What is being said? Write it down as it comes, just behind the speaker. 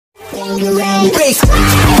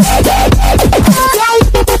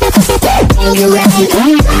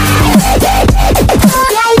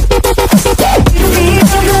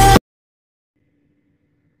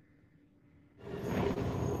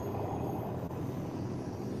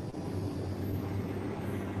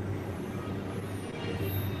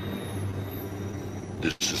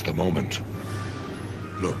This is the moment.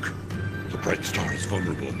 Look, the bright star is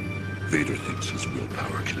vulnerable. Vader thinks his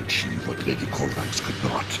willpower can achieve what Lady Korvax could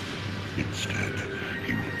not. Instead,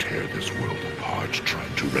 he will tear this world apart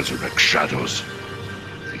trying to resurrect shadows.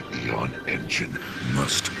 The Eon engine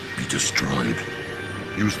must be destroyed.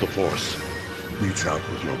 Use the Force. Reach out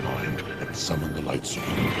with your mind and summon the light sword.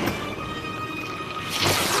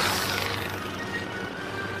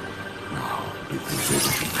 Now, if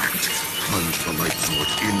Vader can act, plunge the light sword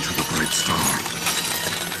into the bright star.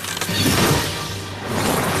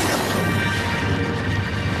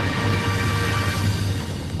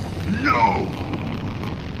 No!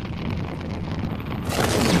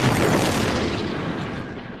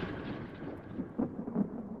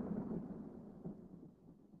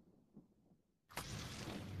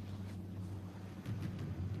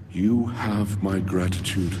 You have my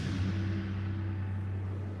gratitude.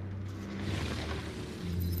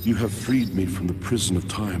 You have freed me from the prison of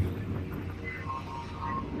time.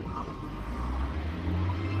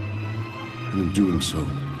 And in doing so,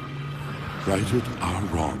 righted our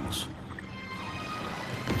wrongs.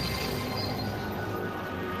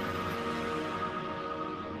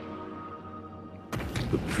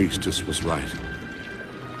 The priestess was right.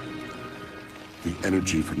 The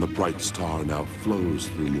energy from the bright star now flows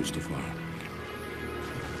through Mustafar.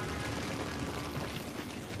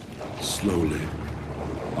 Slowly,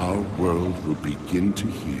 our world will begin to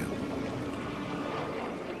heal.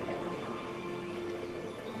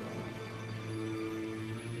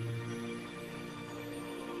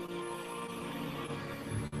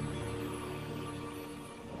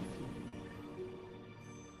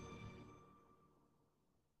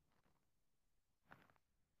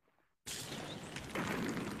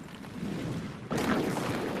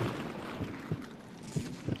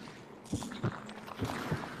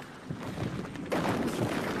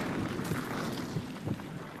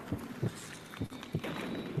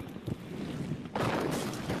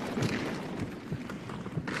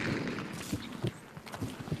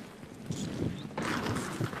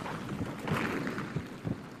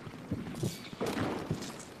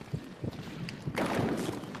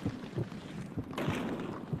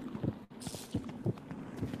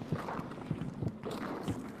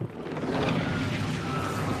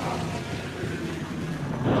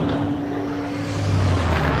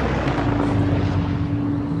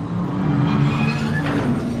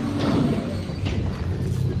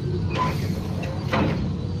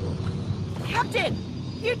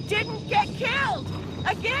 You didn't get killed!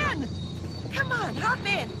 Again! Come on, hop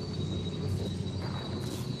in!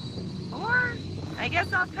 Or, I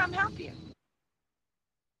guess I'll come help you.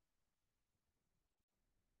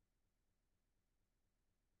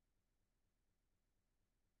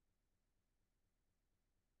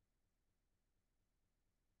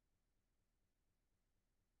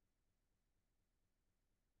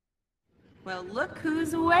 Well, look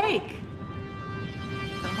who's awake!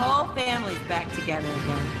 The whole family's back together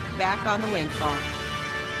again, back on the windfall.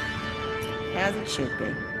 As it should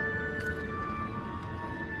be.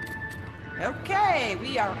 Okay,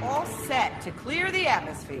 we are all set to clear the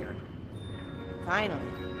atmosphere. Finally,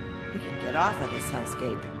 we can get off of this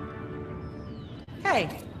hellscape.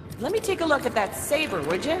 Hey, let me take a look at that saber,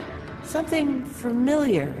 would you? Something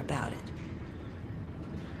familiar about it.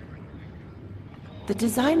 The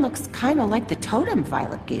design looks kind of like the totem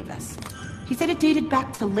Violet gave us. He said it dated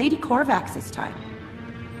back to Lady Korvax's time.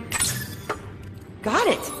 Got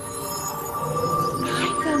it!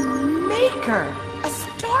 By the Maker! A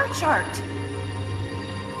star chart!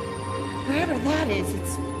 Wherever that is,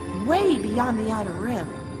 it's way beyond the outer rim.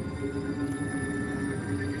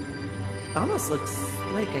 Almost looks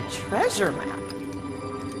like a treasure map.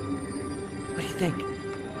 What do you think?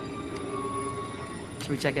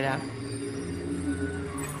 Should we check it out?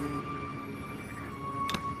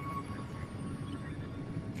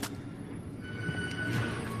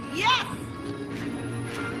 Yes!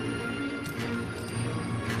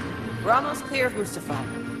 We're almost clear of Mustafar.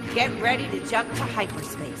 Get ready to jump to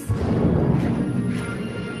hyperspace.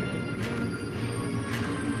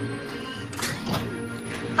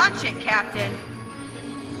 Punch it, Captain.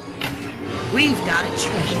 We've got a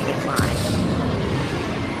treasure to find.